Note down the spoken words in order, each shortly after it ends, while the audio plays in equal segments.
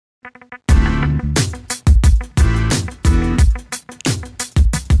Hello,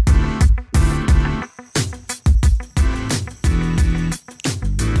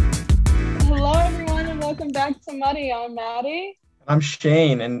 everyone, and welcome back to Muddy. I'm Maddie. I'm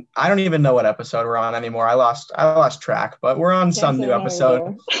Shane, and I don't even know what episode we're on anymore. I lost track, but we're on some new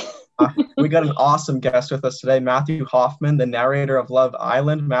episode. We got an awesome guest with us today, Matthew Hoffman, the narrator of Love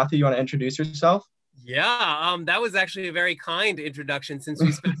Island. Matthew, you want to introduce yourself? Yeah, that was actually a very kind introduction since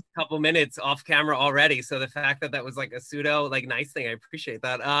we spent a couple minutes off camera already. So the fact that that was like a pseudo nice thing, I appreciate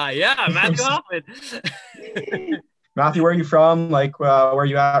that. Yeah, Matthew Hoffman. Matthew, where are you from? Where are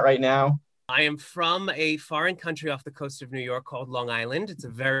you at right now? I am from a foreign country off the coast of New York called Long Island. It's a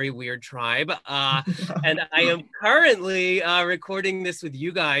very weird tribe. And I am currently recording this with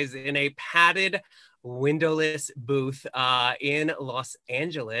you guys in a padded, windowless booth in Los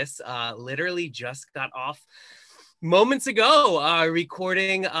Angeles. Literally just got off moments ago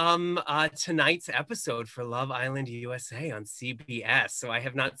recording tonight's episode for Love Island USA on CBS. So I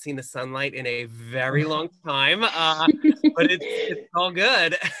have not seen the sunlight in a very long time, but it's all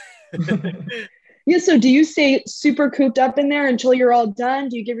good. Yeah, so do you stay super cooped up in there until you're all done?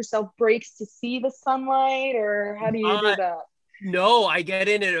 Do you give yourself breaks to see the sunlight, or how do you do that? No, I get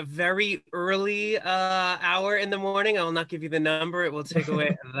in at a very early hour in the morning. I will not give you the number. It will take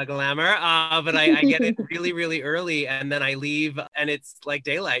away the glamour. But I get in really, really early, and then I leave and it's like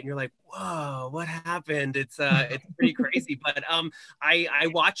daylight and you're like, whoa, what happened? It's pretty crazy. But I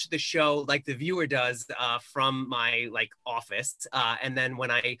watch the show like the viewer does from my office. And then when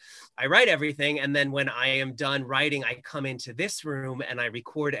I write everything, and then when I am done writing, I come into this room and I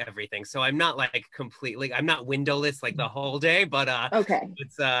record everything. So I'm not I'm not windowless like the whole day, but okay.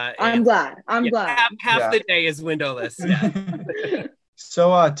 It's I'm glad. Half the day is windowless. Yeah.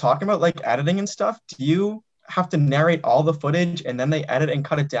 So talking about editing and stuff, do you have to narrate all the footage and then they edit and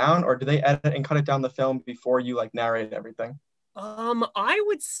cut it down, or do they edit and cut it down the film before you narrate everything? I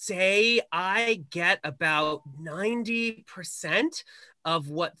would say I get about 90% of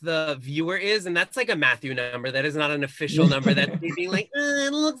what the viewer is, and that's a Matthew number. That is not an official number. That's me being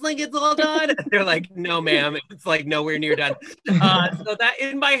it looks like it's all done. They're like, no, ma'am, it's nowhere near done. So that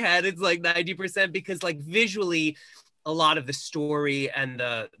in my head, it's 90% because visually, a lot of the story and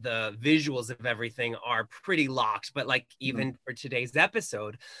the visuals of everything are pretty locked. But even for today's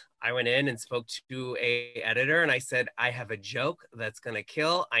episode, I went in and spoke to a editor and I said, I have a joke that's going to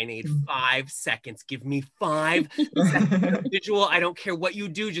kill. I need 5 seconds. Give me 5 seconds of visual. I don't care what you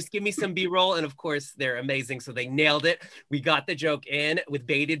do. Just give me some B-roll. And of course, they're amazing. So they nailed it. We got the joke in with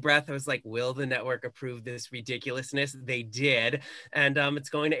bated breath. I was like, will the network approve this ridiculousness? They did. And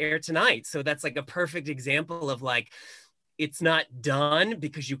it's going to air tonight. So that's a perfect example of it's not done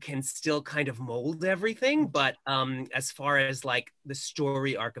because you can still kind of mold everything. But as far as the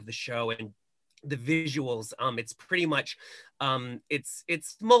story arc of the show and the visuals, it's pretty much,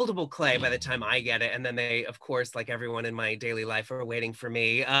 it's moldable clay by the time I get it. And then they, of course, like everyone in my daily life, are waiting for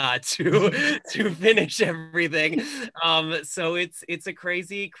me to finish everything. So it's a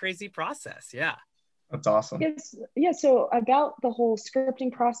crazy process. Yeah. That's awesome. Yes. Yeah. So about the whole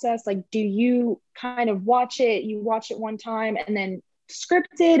scripting process, do you kind of watch it one time and then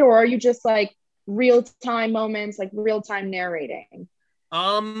script it, or are you just real-time moments, real-time narrating?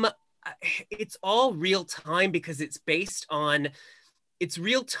 It's all real time because it's based on, it's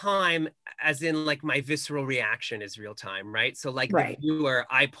real time as in my visceral reaction is real time, right? So right. The viewer,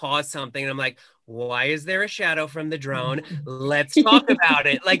 I pause something and I'm like, why is there a shadow from the drone? Let's talk about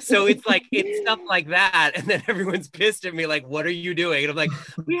it. So it's stuff like that. And then everyone's pissed at me, what are you doing? And I'm like,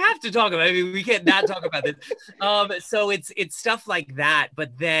 we have to talk about it. I mean, we can't not talk about this. So it's stuff like that.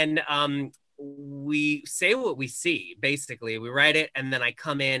 But then we say what we see, basically. We write it and then I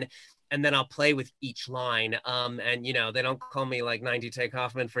come in and then I'll play with each line. And, they don't call me 90 take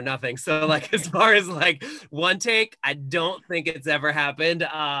Hoffman for nothing. So as far as one take, I don't think it's ever happened.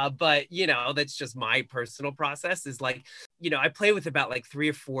 But, that's just my personal process is I play with about 3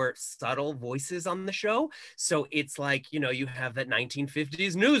 or 4 subtle voices on the show. So it's you have that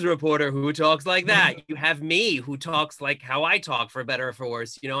 1950s news reporter who talks like that. You have me who talks how I talk, for better or for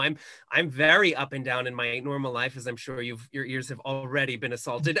worse. I'm very up and down in my normal life, as I'm sure your ears have already been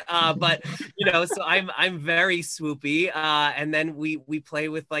assaulted. But so I'm very swoopy, and then we play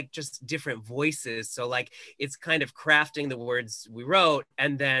with just different voices. So it's kind of crafting the words we wrote,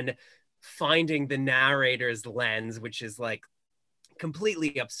 and then finding the narrator's lens, which is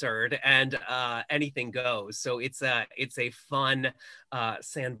completely absurd, and anything goes. So it's a fun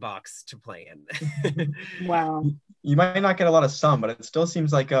sandbox to play in. Wow. You might not get a lot of sun, but it still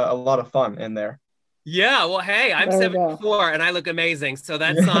seems like a lot of fun in there. Yeah, well, hey, I'm 74 and I look amazing, so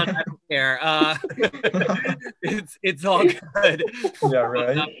that's not, I don't care. It's all good. Yeah,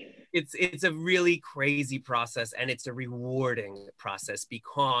 right. It's a really crazy process, and it's a rewarding process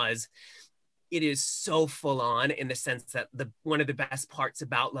because it is so full on, in the sense that one of the best parts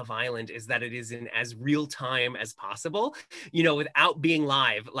about Love Island is that it is in as real time as possible, without being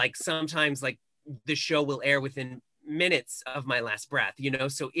live. Like sometimes like the show will air within minutes of my last breath,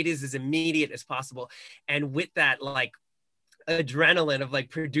 so it is as immediate as possible. And with that, like, adrenaline of like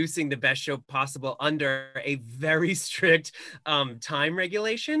producing the best show possible under a very strict time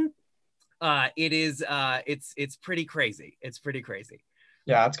regulation, it's pretty crazy. It's pretty crazy.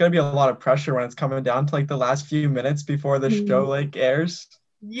 Yeah, it's gonna be a lot of pressure when it's coming down to like the last few minutes before the show like airs.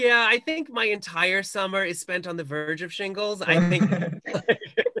 Yeah, I think my entire summer is spent on the verge of shingles. I think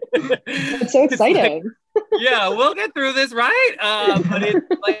it's so exciting. Like, yeah, we'll get through this, right? But it's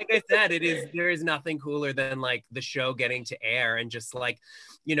like I said, there is nothing cooler than like the show getting to air, and just like,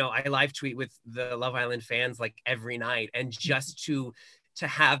 I live tweet with the Love Island fans like every night, and just to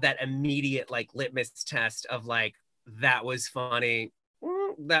have that immediate like litmus test of like, that was funny,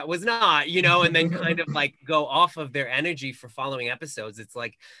 that was not, and then kind of like go off of their energy for following episodes. It's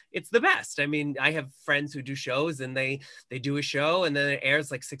like, it's the best. I mean, I have friends who do shows, and they do a show and then it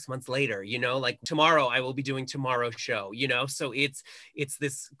airs like 6 months later, like tomorrow I will be doing tomorrow's show, so it's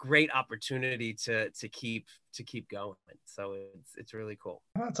this great opportunity to keep going. So it's really cool.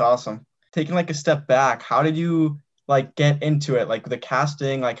 That's awesome. Taking like a step back, how did you like get into it? Like the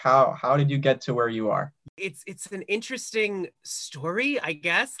casting, like how did you get to where you are? It's an interesting story, I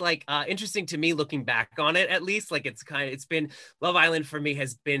guess, like interesting to me looking back on it, at least. Like it's been, Love Island for me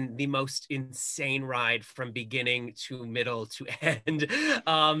has been the most insane ride from beginning to middle to end.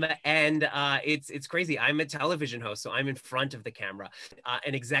 And it's crazy. I'm a television host, so I'm in front of the camera.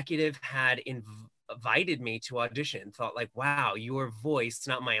 An executive had invited me to audition, thought like, wow, your voice,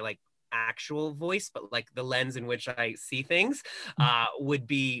 not my like actual voice, but like the lens in which I see things, would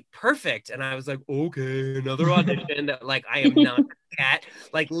be perfect. And I was like, okay, another audition that like I am not at,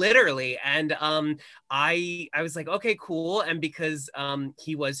 like literally. And I was like, okay, cool. And because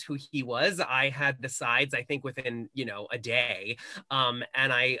he was who he was, I had the sides, I think within a day. And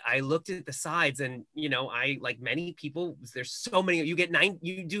I looked at the sides, and I, like many people, there's so many, you get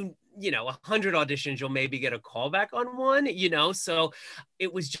 100 auditions, you'll maybe get a callback on one, so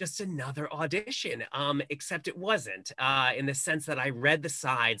it was just another audition, except it wasn't, in the sense that I read the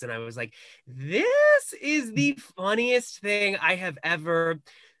sides and I was like, this is the funniest thing I have ever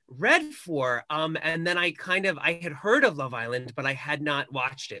read for. And then I had heard of Love Island, but I had not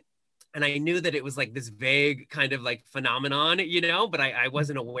watched it. And I knew that it was like this vague kind of like phenomenon, but I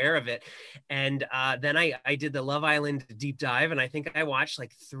wasn't aware of it. And then I did the Love Island deep dive, and I think I watched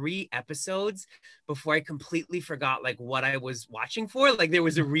like 3 episodes before I completely forgot like what I was watching for. Like there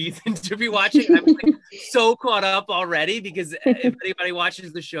was a reason to be watching. I was like so caught up already, because if anybody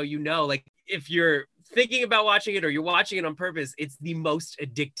watches the show, like if you're thinking about watching it or you're watching it on purpose, it's the most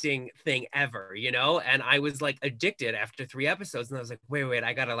addicting thing ever, and I was like addicted after 3 episodes, and I was like, wait,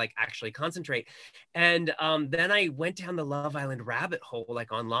 I gotta like actually concentrate. And then I went down the Love Island rabbit hole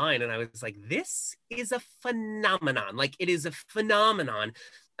like online, and I was like, this is a phenomenon. Like it is a phenomenon,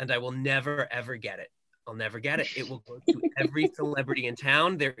 and I will never ever get it. I'll never get it. It will go to every celebrity in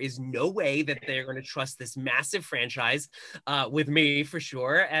town. There is no way that they're going to trust this massive franchise with me, for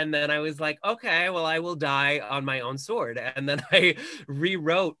sure. And then I was like, okay, well, I will die on my own sword. And then I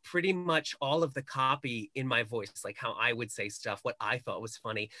rewrote pretty much all of the copy in my voice, like how I would say stuff, what I thought was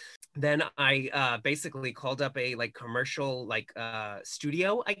funny. Then I basically called up a like commercial like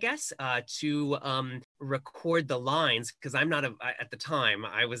studio, I guess, to record the lines, because at the time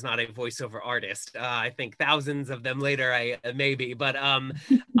I was not a voiceover artist. I think thousands of them later I maybe, but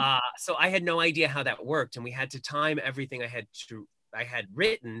so I had no idea how that worked, and we had to time everything I had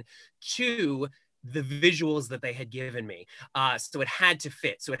written to the visuals that they had given me. So it had to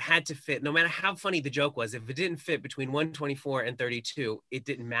fit no matter how funny the joke was. If it didn't fit between 124 and 32, it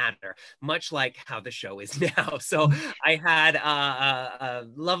didn't matter, much like how the show is now. So I had a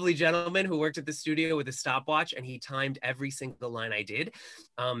lovely gentleman who worked at the studio with a stopwatch, and he timed every single line I did.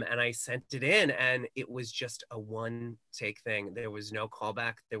 And I sent it in, and it was just a one take thing. There was no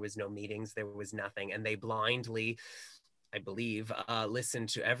callback, there was no meetings, there was nothing. And they blindly, I believe, listened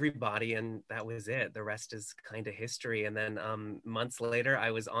to everybody, and that was it. The rest is kind of history. And then months later, I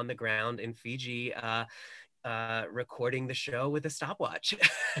was on the ground in Fiji recording the show with a stopwatch.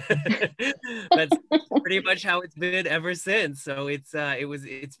 That's pretty much how it's been ever since. So it's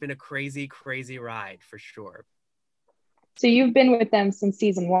been a crazy, crazy ride for sure. So you've been with them since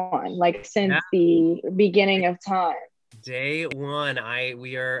season 1, like since the beginning of time. Day one.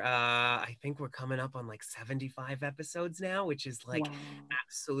 We are I think we're coming up on like 75 episodes now, which is like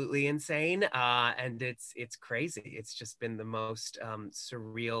absolutely insane. And it's crazy. It's just been the most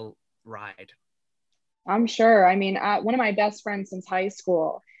surreal ride. I'm sure. I mean, one of my best friends since high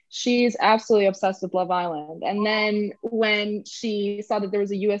school, she's absolutely obsessed with Love Island. And then when she saw that there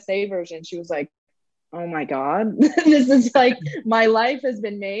was a USA version, she was like, oh my God, this is like, my life has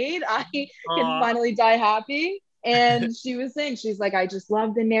been made. I can finally die happy. And she was saying, she's like, I just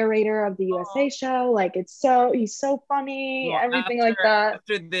love the narrator of the USA show. Like, he's so funny, everything like that.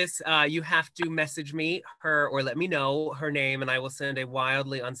 After this, you have to message me, her, or let me know her name, and I will send a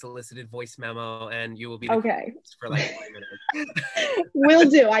wildly unsolicited voice memo, and you will be okay for like 20 minutes. Will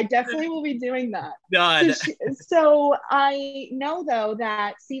do. I definitely will be doing that. Done. So I know though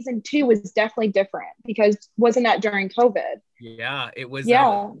that season 2 was definitely different because wasn't that during COVID? Yeah, it was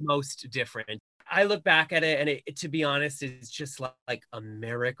most different. I look back at it and it, to be honest, it's just like a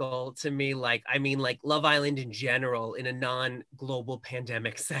miracle to me. Like, I mean, like Love Island in general in a non-global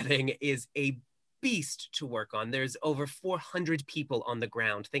pandemic setting is a beast to work on. There's over 400 people on the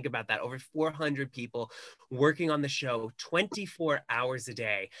ground. Think about that. Over 400 people working on the show 24 hours a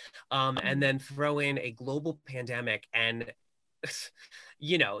day. And then throw in a global pandemic and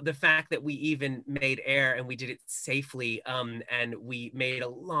you know, the fact that we even made air and we did it safely, and we made a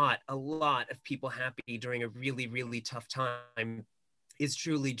lot of people happy during a really, really tough time is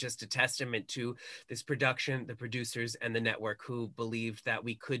truly just a testament to this production, the producers, and the network who believed that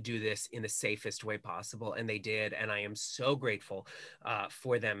we could do this in the safest way possible, and they did. And I am so grateful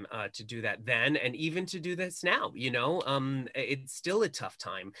for them to do that then, and even to do this now. You know, it's still a tough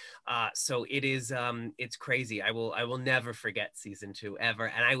time, so it is. It's crazy. I will never forget season 2 ever,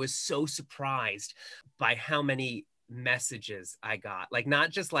 and I was so surprised by how many messages I got, like not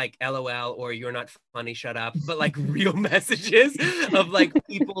just like LOL or you're not funny, shut up, but like real messages of like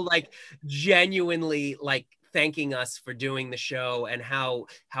people like genuinely like thanking us for doing the show and how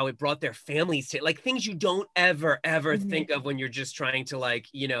it brought their families to, like, things you don't ever think of when you're just trying to, like,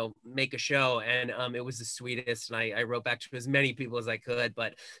 you know, make a show. And it was the sweetest, and I wrote back to as many people as I could,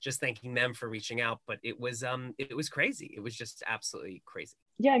 but just thanking them for reaching out. But it was crazy. It was just absolutely crazy.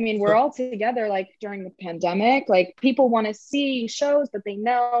 Yeah, I mean, we're all together like during the pandemic. Like, people want to see shows, but they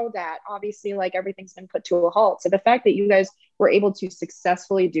know that obviously like everything's been put to a halt. So the fact that you guys were able to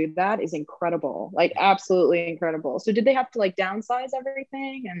successfully do that is incredible, like absolutely incredible. So did they have to like downsize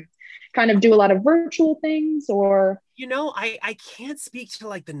everything and kind of do a lot of virtual things, or? You know, I can't speak to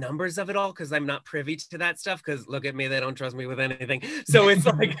like the numbers of it all because I'm not privy to that stuff, because look at me, they don't trust me with anything. So it's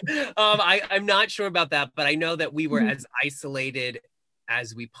like, I'm not sure about that, but I know that we were as isolated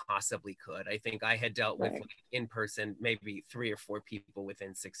as we possibly could. I think I had dealt with like, in person, maybe 3 or 4 people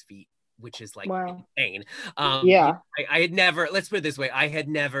within 6 feet, which is like insane. I had never, let's put it this way, I had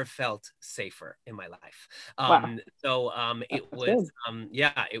never felt safer in my life. So it was,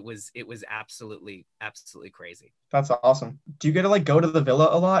 it was absolutely crazy. That's awesome. Do you get to like go to the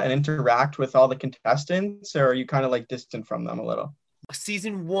villa a lot and interact with all the contestants, or are you kind of like distant from them a little?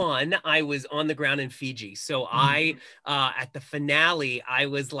 Season 1, I was on the ground in Fiji. So I, at the finale, I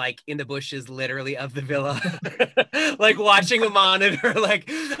was like in the bushes, literally, of the villa, like watching a monitor, like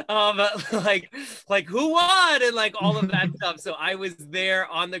who won, and like all of that stuff. So I was there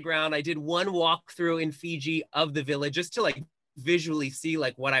on the ground. I did one walkthrough in Fiji of the villa just to like visually see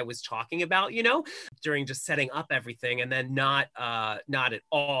like what I was talking about, you know, during just setting up everything. And then not at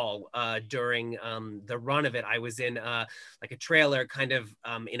all during the run of it. I was in like a trailer kind of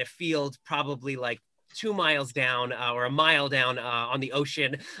in a field, probably like 2 miles down or a mile down on the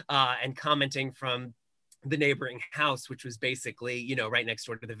ocean, and commenting from the neighboring house, which was basically, you know, right next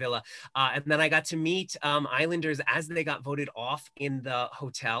door to the villa. And then I got to meet Islanders as they got voted off in the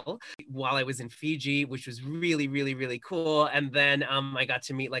hotel while I was in Fiji, which was really, really, really cool. And then I got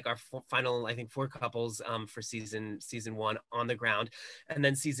to meet like our final, I think, 4 couples for season 1 on the ground. And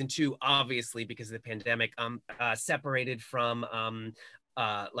then season 2, obviously, because of the pandemic, separated from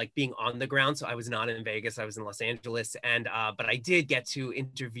like being on the ground. So I was not in Vegas, I was in Los Angeles. And but I did get to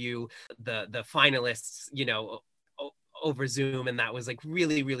interview the finalists, you know, over Zoom, and that was like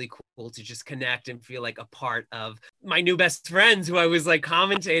really, really cool to just connect and feel like a part of my new best friends who I was like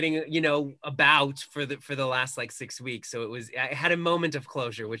commentating, you know, about for the last like 6 weeks. So I had a moment of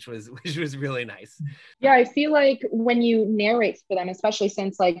closure, which was really nice. Yeah, I feel like when you narrate for them, especially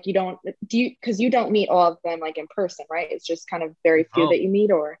since like because you don't meet all of them like in person, right? It's just kind of very few that you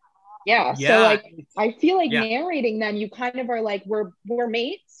meet, or? Yeah. Yeah. So like I feel like Yeah. narrating them, you kind of are like, we're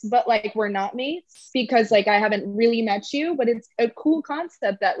mates, but like we're not mates because like I haven't really met you, but it's a cool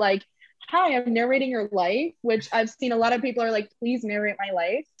concept that like, hi, I'm narrating your life, which I've seen a lot of people are like, please narrate my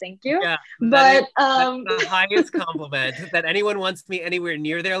life. Thank you. Yeah, But that's the highest compliment that anyone wants me anywhere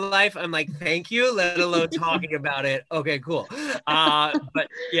near their life. I'm like, thank you, let alone talking about it. Okay, cool. But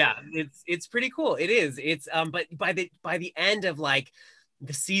yeah, it's pretty cool. It is. It's but by the end of like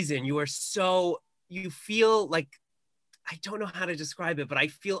the season, you feel like, I don't know how to describe it, but I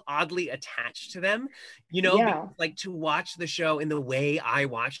feel oddly attached to them, yeah. because, like, to watch the show in the way I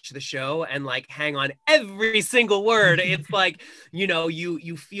watched the show and like hang on every single word. It's like,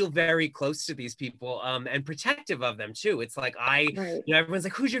 you feel very close to these people, and protective of them too. It's like, Right. everyone's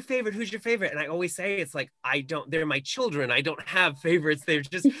like, who's your favorite? Who's your favorite? And I always say, it's like, they're my children. I don't have favorites. They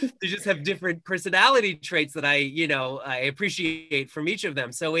just have different personality traits that I appreciate from each of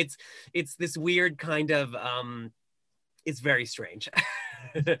them. So it's this weird kind of, it's very strange.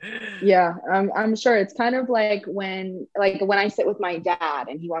 Yeah, I'm sure it's kind of like when I sit with my dad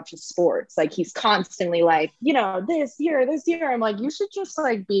and he watches sports, like he's constantly like, this year, I'm like, you should just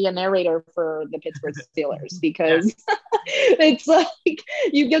like be a narrator for the Pittsburgh Steelers because it's like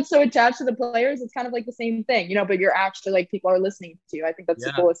you get so attached to the players. It's kind of like the same thing, but you're actually like, people are listening to you. I think that's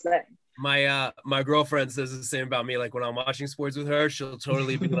the coolest thing. My girlfriend says the same about me. Like when I'm watching sports with her, she'll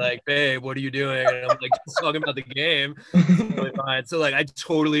totally be like, babe, what are you doing? And I'm like, just talking about the game. It's totally fine. So like, I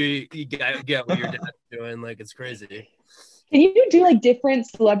totally get what your dad's doing. Like, it's crazy. Can you do like different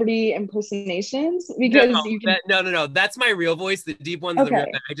celebrity impersonations? Because no. That's my real voice. The deep one's the real.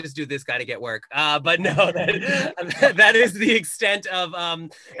 I just do this guy to get work. But no, that is the extent of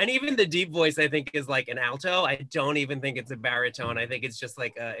and even the deep voice I think is like an alto. I don't even think it's a baritone. I think it's just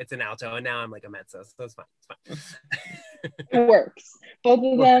like it's an alto. And now I'm like a mezzo, so it's fine. It's fine. It works. Both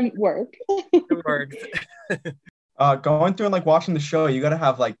of them work. It works. Going through and like watching the show, you gotta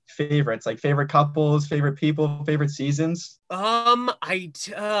have like favorites, like favorite couples, favorite people, favorite seasons. I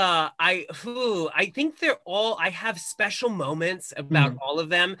think they're all, I have special moments about all of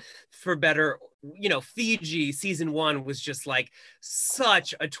them, for better. Fiji season 1 was just like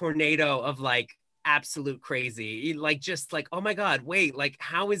such a tornado of like absolute crazy, like just like, oh my God, wait, like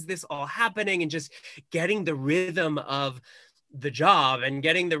how is this all happening? And just getting the rhythm of the job and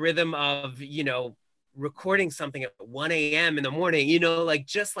getting the rhythm of, recording something at 1 a.m. in the morning, like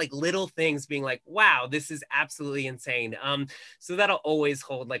just like little things being like, wow, this is absolutely insane. So that'll always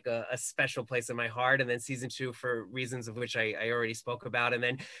hold like a special place in my heart. And then season 2, for reasons of which I already spoke about. And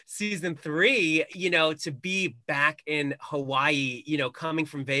then season 3, to be back in Hawaii, coming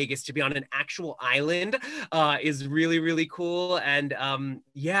from Vegas to be on an actual island is really, really cool. And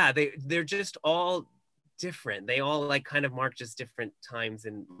they're just all different. They all like kind of mark just different times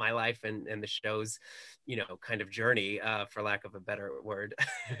in my life and the show's, kind of journey, for lack of a better word.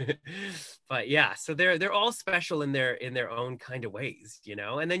 But yeah, so they're all special in their own kind of ways,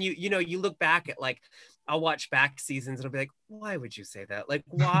 and then you look back at like, I'll watch back seasons and I'll be like, why would you say that? Like,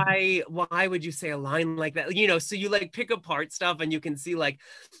 why would you say a line like that? So you like pick apart stuff and you can see like,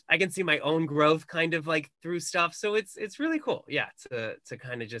 I can see my own growth kind of like through stuff. So it's really cool. Yeah. To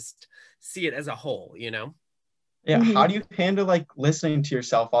kind of just see it as a whole, Yeah. How do you handle like listening to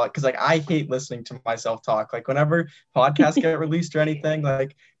yourself all? Because like I hate listening to myself talk. Like whenever podcasts get released or anything,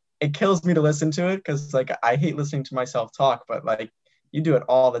 like it kills me to listen to it because like I hate listening to myself talk. But like you do it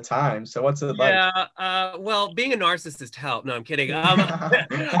all the time. So what's it like? Yeah, well, being a narcissist help. No, I'm kidding.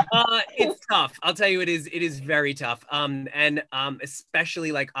 It's tough. I'll tell you, it is very tough. And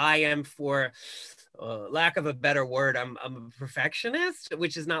especially like I am, for lack of a better word, I'm a perfectionist,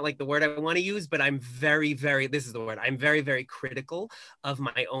 which is not like the word I want to use, but I'm very, very, this is the word, I'm very, very critical of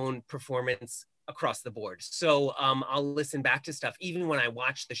my own performance across the board. So I'll listen back to stuff, even when I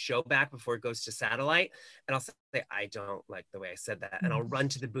watch the show back before it goes to satellite, and I'll say, I don't like the way I said that. And I'll run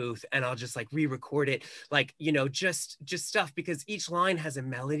to the booth and I'll just like re-record it, like, just stuff, because each line has a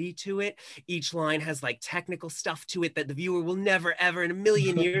melody to it. Each line has like technical stuff to it that the viewer will never, ever in a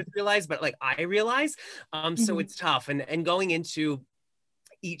million years realize, but like I realize. So it's tough. And going into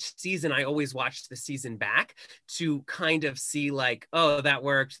each season, I always watch the season back to kind of see like, oh, that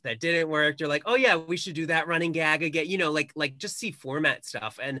worked, that didn't work. You're like, oh yeah, we should do that running gag again, like just see format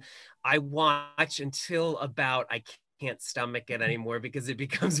stuff. And I watch until about, I can't stomach it anymore because it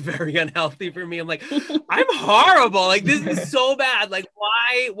becomes very unhealthy for me. I'm like, I'm horrible. Like this is so bad. Like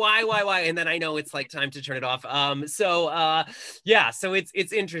why? And then I know it's like time to turn it off. So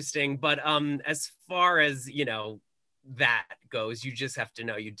it's interesting. But as far as, that goes. You just have to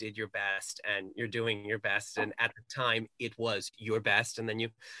know you did your best and you're doing your best. And at the time it was your best. And then you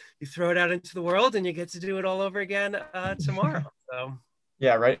throw it out into the world and you get to do it all over again tomorrow. So.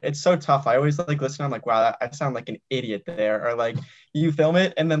 Yeah, right. It's so tough. I always like listen. I'm like, wow, I sound like an idiot there. Or like you film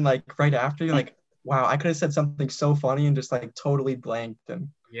it and then like right after you're like, wow, I could have said something so funny and just like totally blanked. And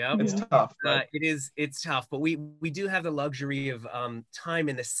yeah, it's tough. It's tough, but we do have the luxury of time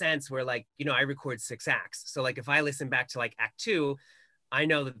in the sense where, like, you know, I record 6 acts. So like if I listen back to like act 2, I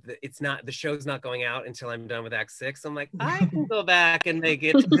know that the show's not going out until I'm done with act 6. I'm like, I can go back and make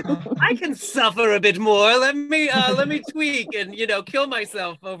it. I can suffer a bit more. Let me tweak and, you know, kill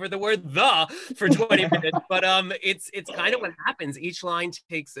myself over the word "the" for 20 minutes. But it's kind of what happens. Each line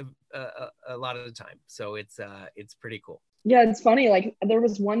takes a lot of the time, so it's pretty cool. Yeah, it's funny. Like there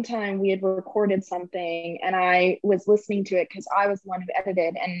was one time we had recorded something and I was listening to it because I was the one who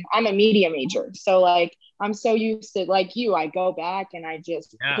edited, and I'm a media major. So like I'm so used to, like you, I go back and I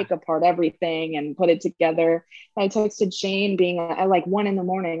just pick apart everything and put it together. I texted Shane being at like 1 a.m.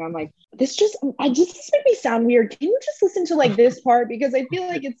 I'm like, this made me sound weird. Can you just listen to like this part? Because I feel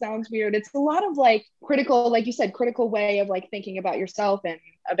like it sounds weird. It's a lot of like critical, like you said, critical way of like thinking about yourself and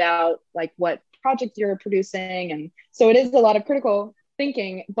about like what project you're producing. And so it is a lot of critical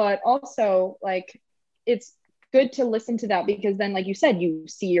thinking, but also like it's good to listen to that, because then, like you said, you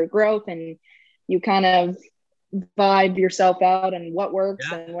see your growth and you kind of vibe yourself out and what works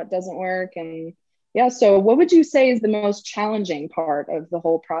and what doesn't work. And yeah, so what would you say is the most challenging part of the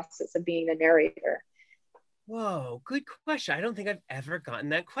whole process of being a narrator? Whoa, good question. I don't think I've ever gotten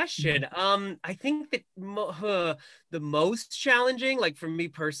that question. I think that the most challenging, like for me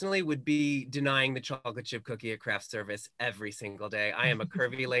personally, would be denying the chocolate chip cookie at craft service every single day. I am a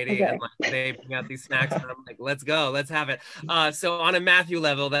curvy lady, and like they bring out these snacks, and I'm like, let's go, let's have it. So on a Matthew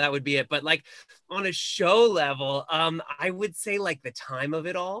level, that would be it. But like on a show level, I would say like the time of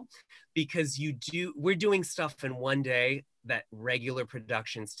it all, because we're doing stuff in one day that regular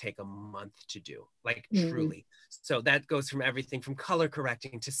productions take a month to do, like truly. So that goes from everything from color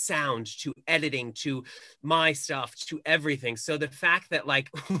correcting to sound to editing to my stuff to everything. So the fact that like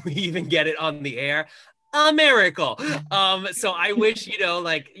we even get it on the air, a miracle. So I wish,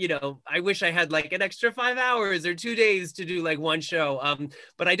 I wish I had like an extra 5 hours or 2 days to do like one show.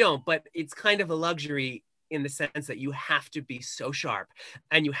 But I don't. But it's kind of a luxury in the sense that you have to be so sharp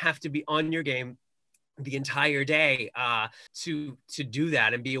and you have to be on your game the entire day to do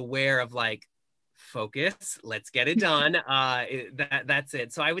that and be aware of like, focus, let's get it done. That's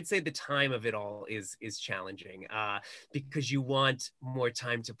it. So I would say the time of it all is challenging because you want more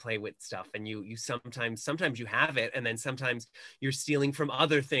time to play with stuff, and you sometimes you have it, and then sometimes you're stealing from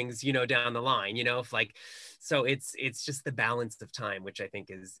other things, down the line, if like, so it's just the balance of time, which I think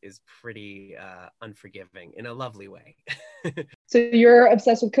is pretty unforgiving in a lovely way. So you're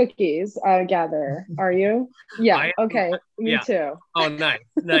obsessed with cookies, I gather, are you? Yeah. Okay. Me too. Oh,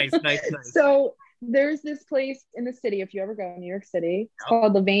 nice. So there's this place in the city, if you ever go to New York City, it's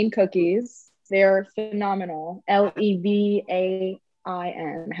called Levain Cookies. They're phenomenal. Levain.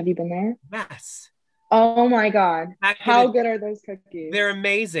 Have you been there? Yes. Oh my God. How good are those cookies? They're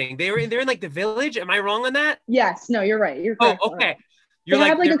amazing. They're in like the Village. Am I wrong on that? Yes. No, you're right. You're correct. Oh, okay. They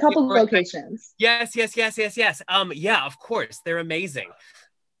have like a couple of locations. Yes. Yeah, of course. They're amazing.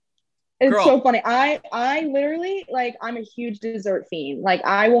 It's so funny. I literally, like, I'm a huge dessert fiend. Like,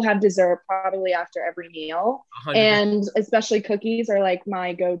 I will have dessert probably after every meal. 100%. And especially cookies are like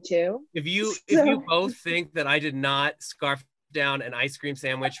my go-to. If you both think that I did not scarf down an ice cream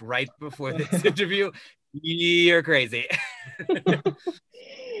sandwich right before this interview, you're crazy.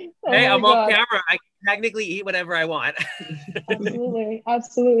 Hey, I'm off camera. I can technically eat whatever I want.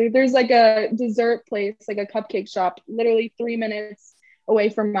 Absolutely. There's like a dessert place, like a cupcake shop, literally 3 minutes away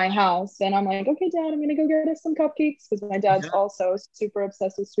from my house, and I'm like, okay, Dad, I'm gonna go get us some cupcakes, because my dad's also super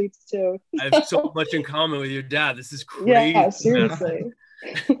obsessed with sweets too. I have so much in common with your dad. This is crazy. Yeah, seriously.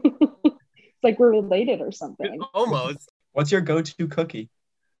 It's like we're related or something. Almost. What's your go-to cookie?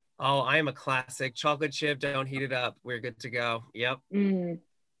 Oh, I am a classic chocolate chip. Don't heat it up. We're good to go. Yep. Oh yeah.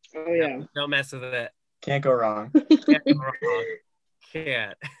 Yep. Don't mess with it. Can't go wrong.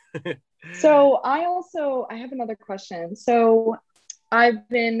 Can't. So I have another question. So I've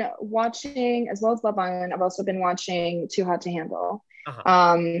been watching, as well as Love Island, I've also been watching Too Hot to Handle.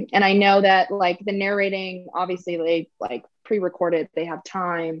 And I know that like the narrating, obviously they like pre-recorded, they have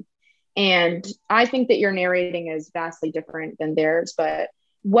time. And I think that your narrating is vastly different than theirs, but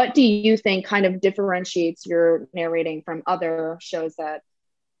what do you think kind of differentiates your narrating from other shows that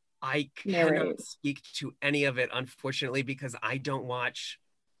I cannot speak to any of it, unfortunately, because I don't watch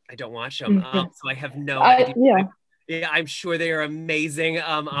them. So I have no idea. Yeah, I'm sure they are amazing.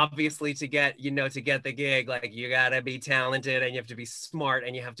 Obviously to get the gig, like you gotta be talented and you have to be smart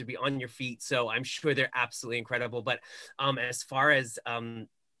and you have to be on your feet. So I'm sure they're absolutely incredible. But as far as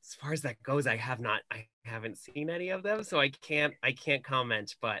that goes, I haven't seen any of them, so I can't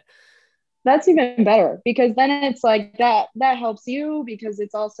comment. But that's even better, because then it's like that helps you, because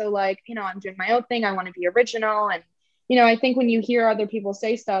it's also like, I'm doing my own thing. I want to be original. And, I think when you hear other people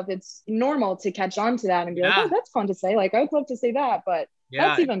say stuff, it's normal to catch on to that and be like, oh, that's fun to say. Like, I'd love to say that, but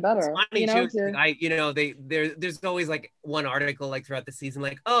that's even better. It's funny too. There's always like one article like throughout the season,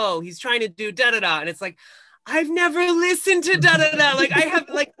 like, oh, he's trying to do da da da, and it's like, I've never listened to da da da. Like I have,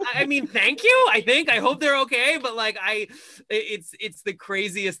 like, I mean, thank you. I hope they're okay. But like, it's the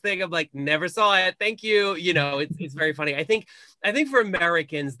craziest thing. I'm like, never saw it. Thank you. It's very funny. I think for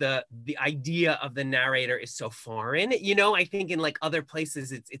Americans, the idea of the narrator is so foreign. I think in like other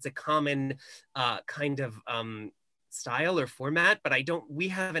places, it's a common kind of style or format, but we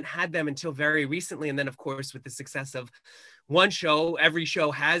haven't had them until very recently. And then of course, with the success of one show, every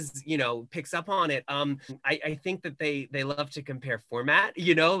show has, picks up on it. I think that they love to compare format,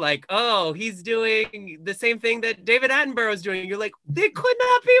 like, oh, he's doing the same thing that David Attenborough is doing. You're like, they could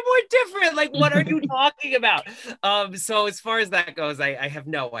not be more different. Like, what are you talking about? So as far as that goes, I have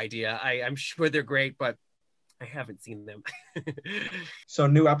no idea. I'm sure they're great, but I haven't seen them. So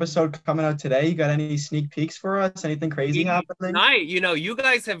new episode coming out today. You got any sneak peeks for us? Anything crazy happening? Tonight, you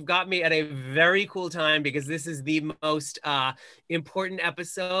guys have got me at a very cool time, because this is the most important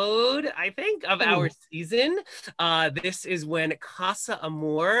episode, I think, of our season. This is when Casa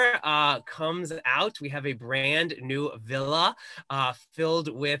Amor comes out. We have a brand new villa filled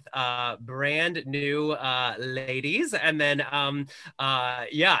with brand new ladies. And then,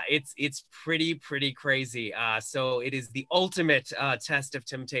 it's pretty crazy. So it is the ultimate test of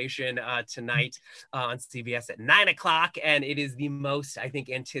temptation tonight on CBS at 9:00, and it is the most, I think,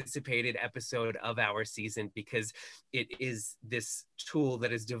 anticipated episode of our season, because it is this tool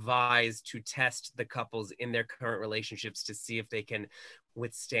that is devised to test the couples in their current relationships to see if they can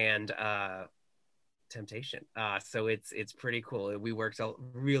withstand temptation. So it's pretty cool. We worked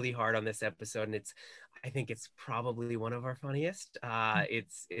really hard on this episode, and I think it's probably one of our funniest.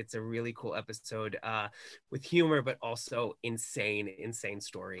 It's a really cool episode with humor, but also insane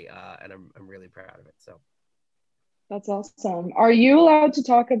story. And I'm really proud of it. So that's awesome. Are you allowed to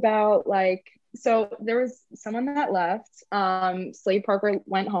talk about, like, so there was someone that left, Slade Parker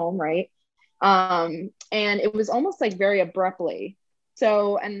went home, right? And it was almost like very abruptly.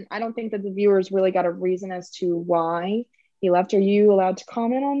 So, and I don't think that the viewers really got a reason as to why he left. Are you allowed to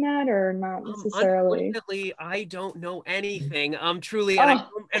comment on that, or not necessarily? Unfortunately, I don't know anything. Truly, and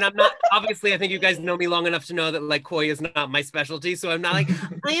I'm not. Obviously, I think you guys know me long enough to know that like koi is not my specialty. So I'm not like,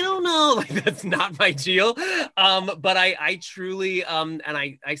 I don't know. Like, that's not my deal. But I truly and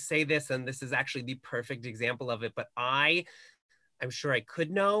I say this, and this is actually the perfect example of it. But I'm sure I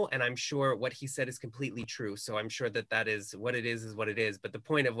could know, and I'm sure what he said is completely true. So I'm sure that is what it is what it is. But the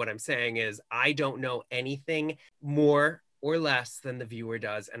point of what I'm saying is I don't know anything more or less than the viewer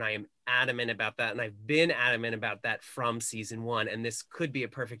does. And I am adamant about that. And I've been adamant about that from season 1. And this could be a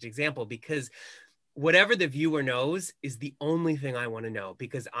perfect example, because whatever the viewer knows is the only thing I want to know,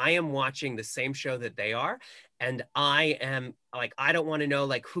 because I am watching the same show that they are. And I am like, I don't want to know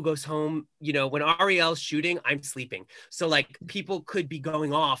like who goes home, when Ariel's shooting, I'm sleeping. So like people could be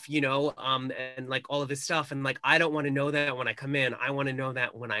going off, and like all of this stuff. And like, I don't want to know that when I come in. I want to know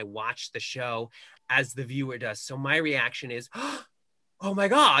that when I watch the show as the viewer does. So my reaction is, oh my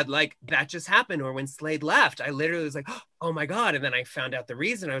God, like that just happened. Or when Slade left, I literally was like, oh my God. And then I found out the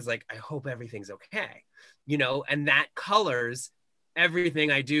reason. I was like, I hope everything's okay. And that colors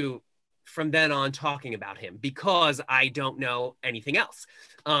everything I do from then on talking about him, because I don't know anything else.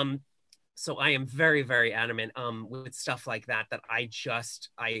 So I am very, very adamant with stuff like that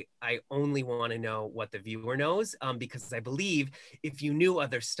I only want to know what the viewer knows, because I believe if you knew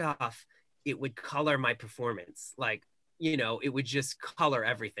other stuff, it would color my performance. Like, it would just color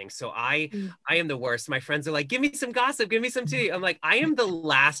everything. So I am the worst. My friends are like, give me some gossip, give me some tea. I'm like, I am the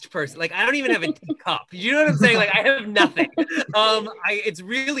last person. Like, I don't even have a teacup. You know what I'm saying? Like, I have nothing. It's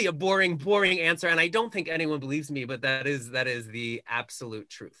really a boring answer. And I don't think anyone believes me, but that is the absolute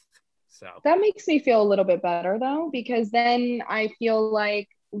truth. So that makes me feel a little bit better though, because then I feel like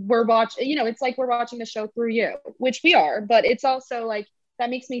we're watching, it's like we're watching the show through you, which we are, but it's also like, that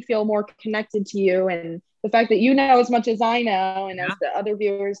makes me feel more connected to you, and the fact that you know as much as I know, and as the other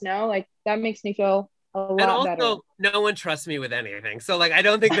viewers know, like that makes me feel a lot better. And also, no one trusts me with anything. So like, I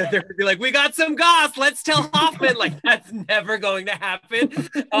don't think that they're gonna be like, we got some goss, let's tell Hoffman. Like, that's never going to happen.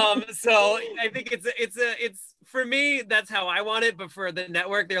 So I think it's for me, that's how I want it. But for the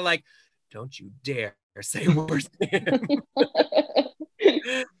network, they're like, don't you dare say worse than him.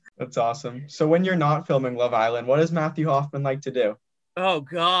 That's awesome. So when you're not filming Love Island, what does Matthew Hoffman like to do? Oh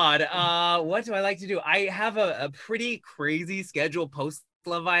God. What do I like to do? I have a pretty crazy schedule post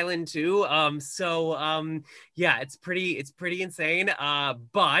Love Island too. Yeah, it's pretty insane.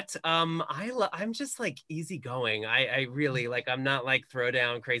 But I'm just like easygoing. I really like, I'm not like throw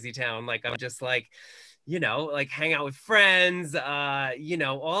down crazy town. Like I'm just like, like hang out with friends, all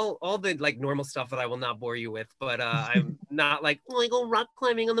the like normal stuff that I will not bore you with, but I'm not like, I go rock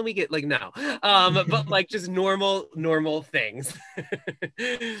climbing on the weekend. Like, no. But like just normal things.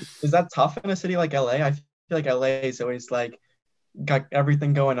 Is that tough in a city like LA? I feel like LA is always like got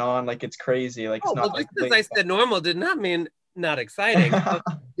everything going on, like it's crazy. Like it's not just like because I said normal did not mean not exciting. How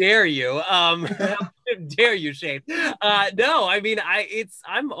dare you? How dare you, Shane? No, I mean,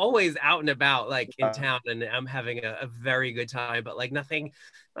 I'm always out and about, like in town, and I'm having a very good time, but like nothing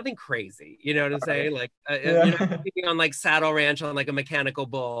crazy. You know what I'm saying? Like, being on like Saddle Ranch on like a mechanical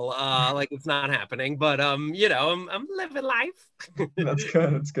bull, like it's not happening. But I'm living life. That's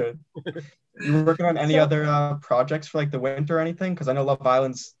good. That's good. You working on any other projects for like the winter or anything? Because I know Love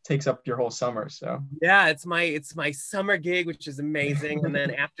Island takes up your whole summer. So yeah, it's my summer gig, which is amazing. And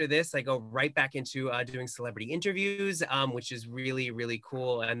then after this, I go right back into doing celebrity interviews, which is really, really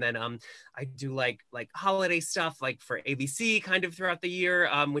cool. And then I do like holiday stuff like for ABC kind of throughout the year,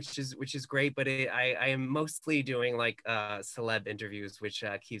 which is great. But I am mostly doing like celeb interviews, which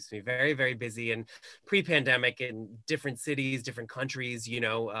keeps me very, very busy and pre-pandemic in different cities, different countries,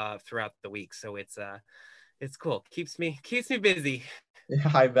 throughout the week. So it's cool. Keeps me busy.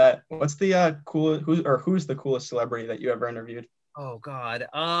 yeah, I bet. What's the who's the coolest celebrity that you ever interviewed? Oh God.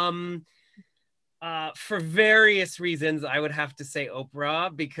 For various reasons, I would have to say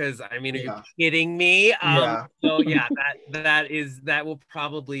Oprah, because I mean, are you kidding me? Yeah. So yeah, that will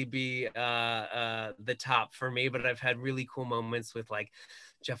probably be the top for me. But I've had really cool moments with like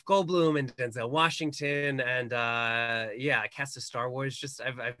Jeff Goldblum and Denzel Washington, and cast of Star Wars. Just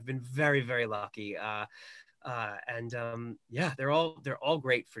I've been very, very lucky. They're all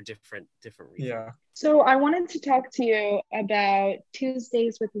great for different reasons. Yeah. So I wanted to talk to you about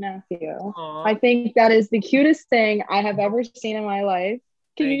Tuesdays with Matthew. Aww. I think that is the cutest thing I have ever seen in my life.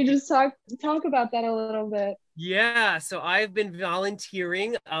 Can you just talk about that a little bit? Yeah, so I've been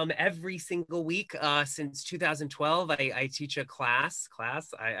volunteering every single week since 2012. I teach a class.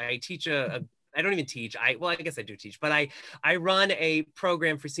 I teach I don't even teach. I guess I do teach, but I run a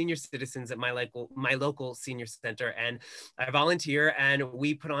program for senior citizens at my local senior center, and I volunteer, and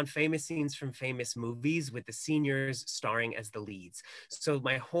we put on famous scenes from famous movies with the seniors starring as the leads. So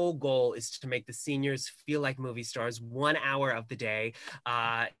my whole goal is to make the seniors feel like movie stars 1 hour of the day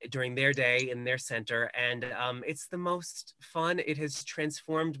during their day in their center, and it's the most fun. It has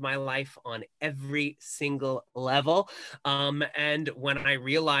transformed my life on every single level, and when I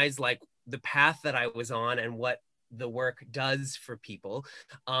realized like the path that I was on and what the work does for people,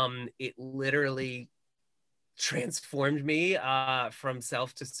 it literally transformed me from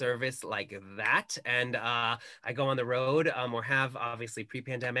self to service like that. And I go on the road, or have obviously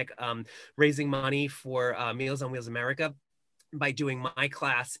pre-pandemic, raising money for Meals on Wheels America by doing my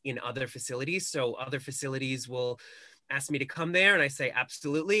class in other facilities. So other facilities will ask me to come there, and I say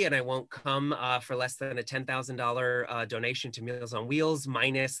absolutely, and I won't come for less than a $10,000 donation to Meals on Wheels,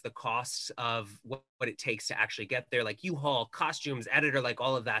 minus the cost of what it takes to actually get there, like U-Haul, costumes, editor, like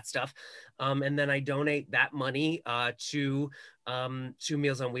all of that stuff. And then I donate that money to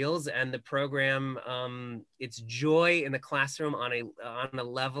Meals on Wheels, and the program, it's joy in the classroom on a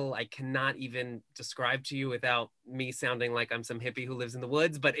level I cannot even describe to you without me sounding like I'm some hippie who lives in the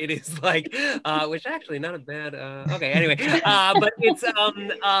woods. But it is like, which actually not a bad. Okay, anyway, but it's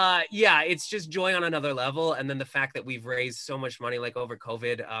it's just joy on another level. And then the fact that we've raised so much money, like over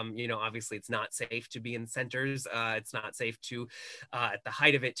COVID, obviously it's not safe to be in centers. It's not safe to, at the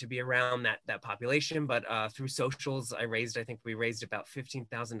height of it, to be around that population. But through socials, I think we raised about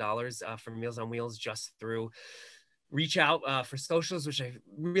 $15,000 for Meals on Wheels just through reach out for socials, which I'm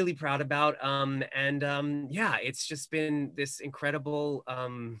really proud about. It's just been this incredible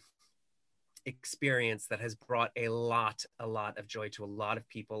experience that has brought a lot of joy to a lot of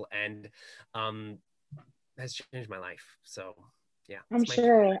people, and has changed my life. So yeah, I'm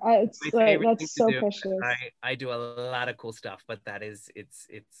sure. It's like, that's so precious. I do a lot of cool stuff, but that is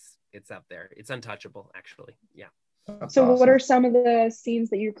it's up there. It's untouchable, actually. Yeah. So awesome. What are some of the scenes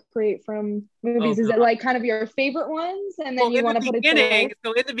that you create from movies? Is it like kind of your favorite ones, and then you want to put it together?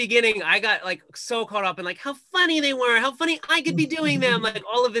 So in the beginning, I got like so caught up in like how funny they were, how funny I could be doing them, like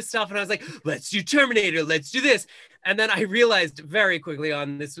all of this stuff, and I was like, let's do Terminator, let's do this. And then I realized very quickly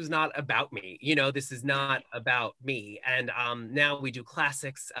on this was not about me. You know, this is not about me. And now we do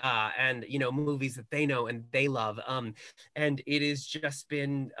classics and, you know, movies that they know and they love. And it has just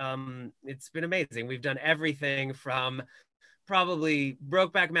been, it's been amazing. We've done everything from probably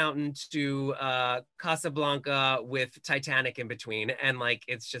Brokeback Mountain to Casablanca with Titanic in between. And like,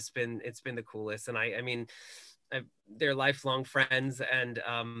 it's been the coolest. And I mean, they're lifelong friends, and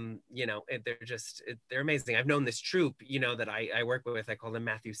you know, they're amazing. I've known this troupe, you know, that I work with. I call them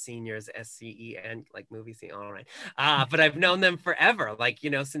Matthew Seniors, SCEN, like movie scene, all right. But I've known them forever, like, you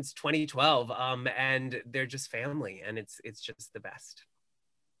know, since 2012. And they're just family, and it's just the best.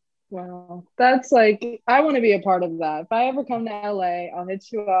 Wow, that's like, I want to be a part of that. If I ever come to LA, I'll hit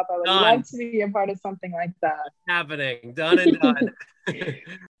you up. I would love to be a part of something like that. Happening, done and done.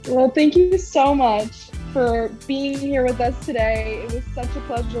 Well, thank you so much for being here with us today. It was such a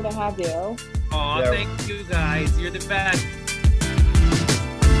pleasure to have you. Oh, thank you guys. You're the best.